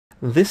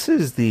This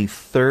is the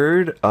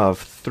third of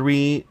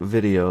 3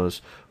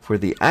 videos for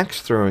the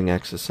axe throwing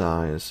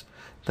exercise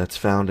that's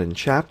found in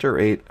Chapter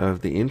 8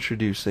 of the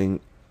Introducing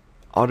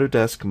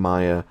Autodesk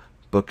Maya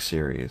book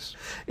series.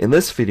 In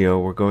this video,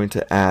 we're going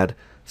to add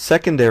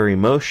secondary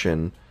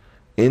motion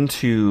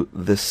into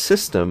the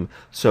system,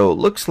 so it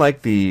looks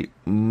like the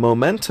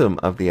momentum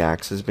of the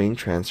axe is being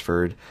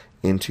transferred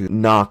into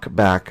knock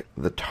back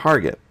the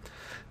target.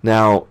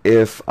 Now,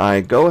 if I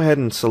go ahead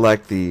and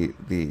select the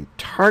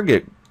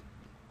target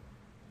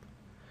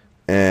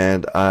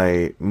and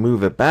I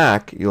move it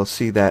back, you'll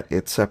see that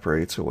it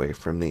separates away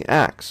from the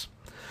axe.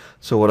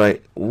 So what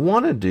I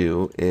want to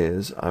do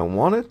is I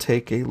want to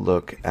take a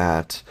look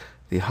at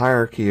the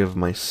hierarchy of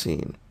my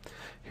scene.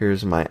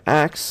 Here's my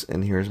axe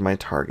and here's my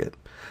target.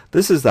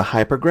 This is the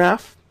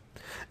hypergraph,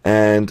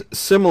 and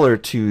similar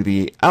to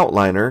the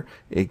outliner,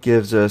 it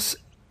gives us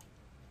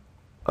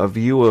a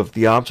view of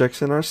the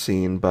objects in our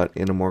scene, but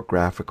in a more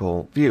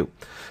graphical view.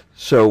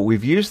 So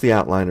we've used the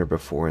outliner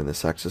before in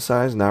this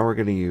exercise. Now we're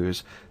going to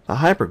use the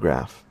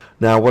hypergraph.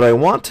 Now what I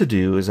want to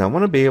do is I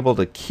want to be able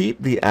to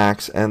keep the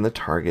axe and the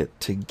target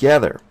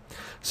together.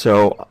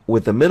 So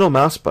with the middle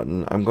mouse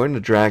button, I'm going to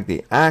drag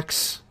the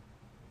axe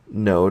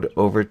node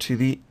over to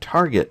the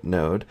target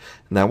node,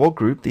 and that will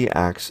group the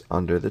axe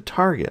under the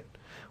target,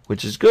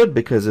 which is good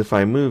because if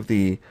I move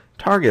the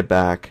target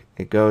back,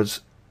 it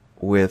goes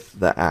with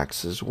the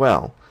axe as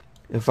well.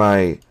 If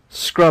I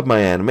scrub my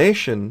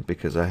animation,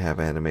 because I have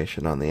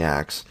animation on the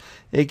axe,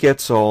 it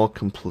gets all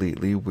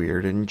completely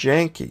weird and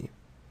janky.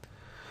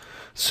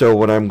 So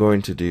what I'm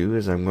going to do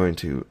is I'm going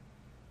to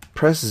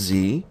press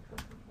Z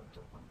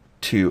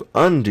to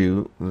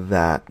undo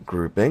that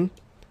grouping.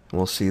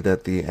 We'll see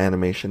that the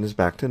animation is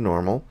back to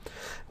normal.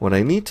 What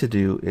I need to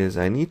do is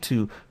I need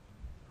to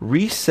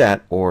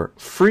reset or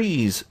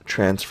freeze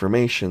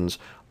transformations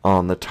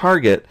on the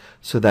target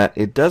so that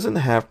it doesn't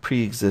have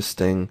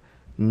pre-existing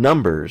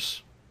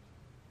numbers.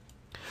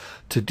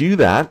 To do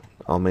that,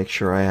 I'll make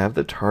sure I have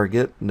the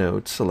target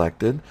node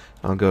selected.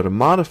 I'll go to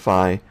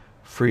Modify,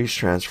 Freeze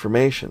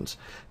Transformations.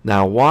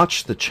 Now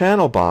watch the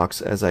channel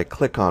box as I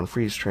click on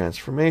Freeze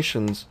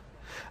Transformations,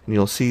 and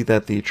you'll see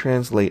that the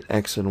Translate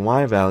X and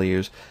Y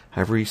values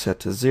have reset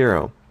to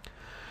 0.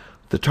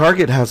 The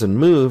target hasn't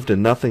moved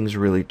and nothing's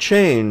really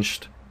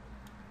changed.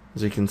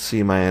 As you can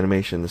see, my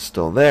animation is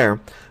still there.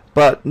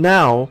 But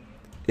now,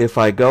 if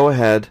I go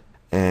ahead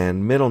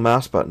and middle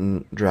mouse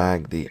button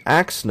drag the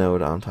axe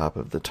node on top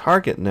of the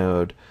target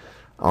node,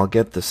 I'll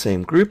get the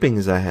same grouping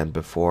as I had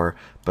before,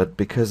 but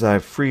because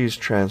I've freeze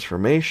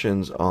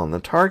transformations on the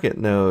target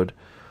node,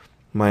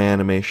 my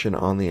animation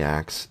on the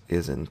axe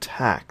is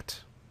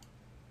intact.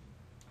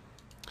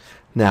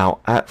 Now,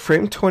 at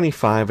frame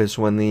 25 is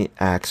when the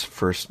axe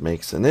first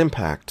makes an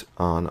impact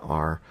on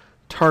our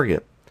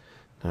target.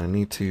 Now I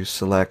need to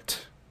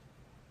select,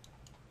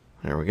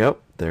 there we go,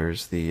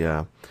 there's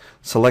the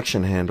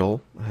selection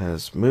handle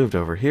has moved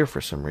over here for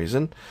some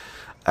reason.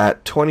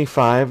 At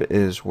 25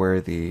 is where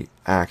the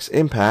axe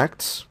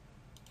impacts,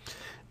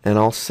 and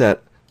I'll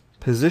set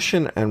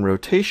position and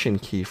rotation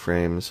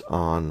keyframes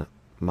on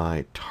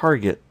my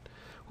target,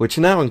 which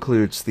now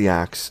includes the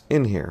axe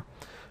in here.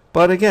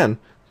 But again,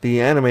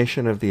 the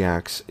animation of the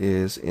axe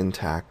is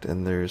intact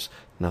and there's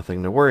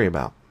nothing to worry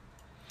about.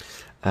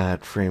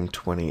 At frame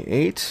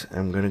 28,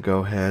 I'm going to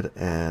go ahead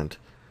and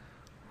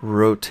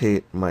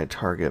rotate my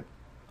target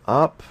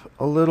up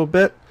a little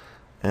bit,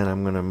 and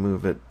I'm going to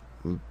move it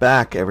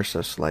back ever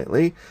so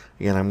slightly.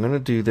 Again, I'm going to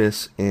do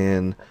this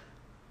in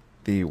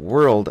the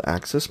world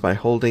axis by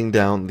holding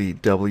down the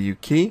W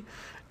key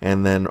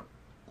and then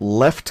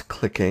left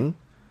clicking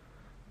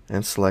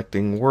and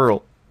selecting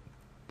world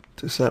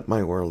to set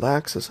my world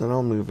axis, and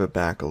I'll move it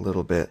back a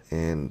little bit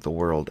in the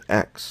world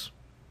X.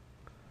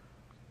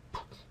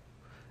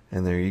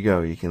 And there you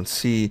go. You can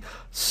see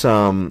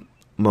some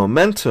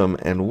momentum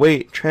and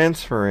weight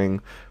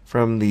transferring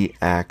from the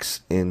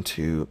axe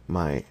into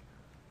my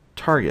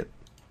target.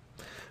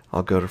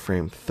 I'll go to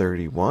frame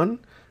 31,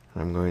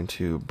 and I'm going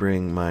to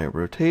bring my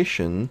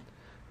rotation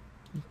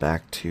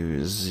back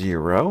to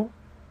 0.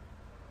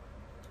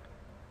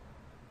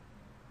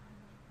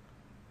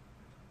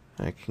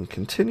 I can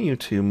continue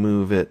to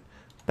move it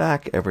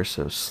back ever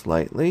so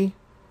slightly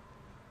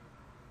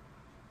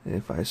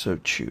if I so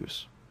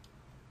choose.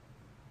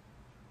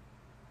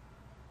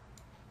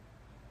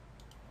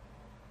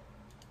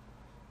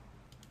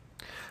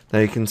 Now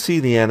you can see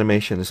the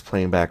animation is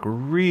playing back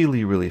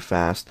really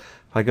fast.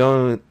 If I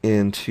go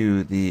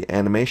into the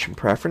animation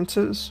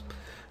preferences,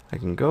 I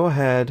can go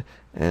ahead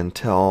and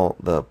tell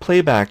the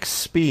playback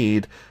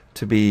speed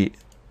to be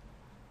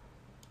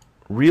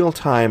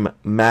real-time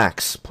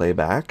max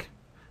playback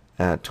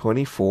at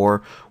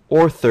 24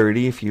 or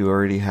 30 if you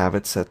already have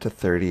it set to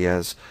 30,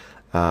 as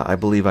I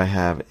believe I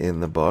have in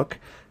the book.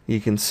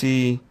 You can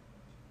see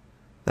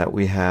that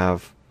we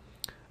have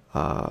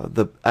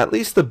at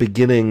least the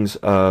beginnings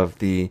of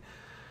the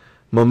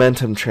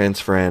momentum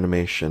transfer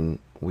animation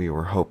we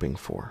were hoping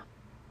for.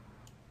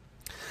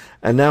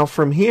 And now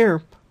from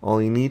here,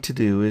 all you need to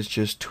do is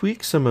just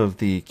tweak some of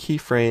the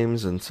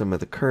keyframes and some of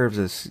the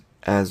curves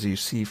as you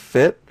see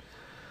fit.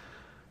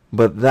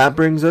 But that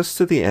brings us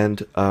to the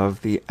end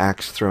of the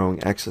axe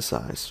throwing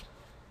exercise.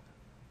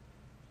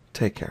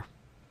 Take care.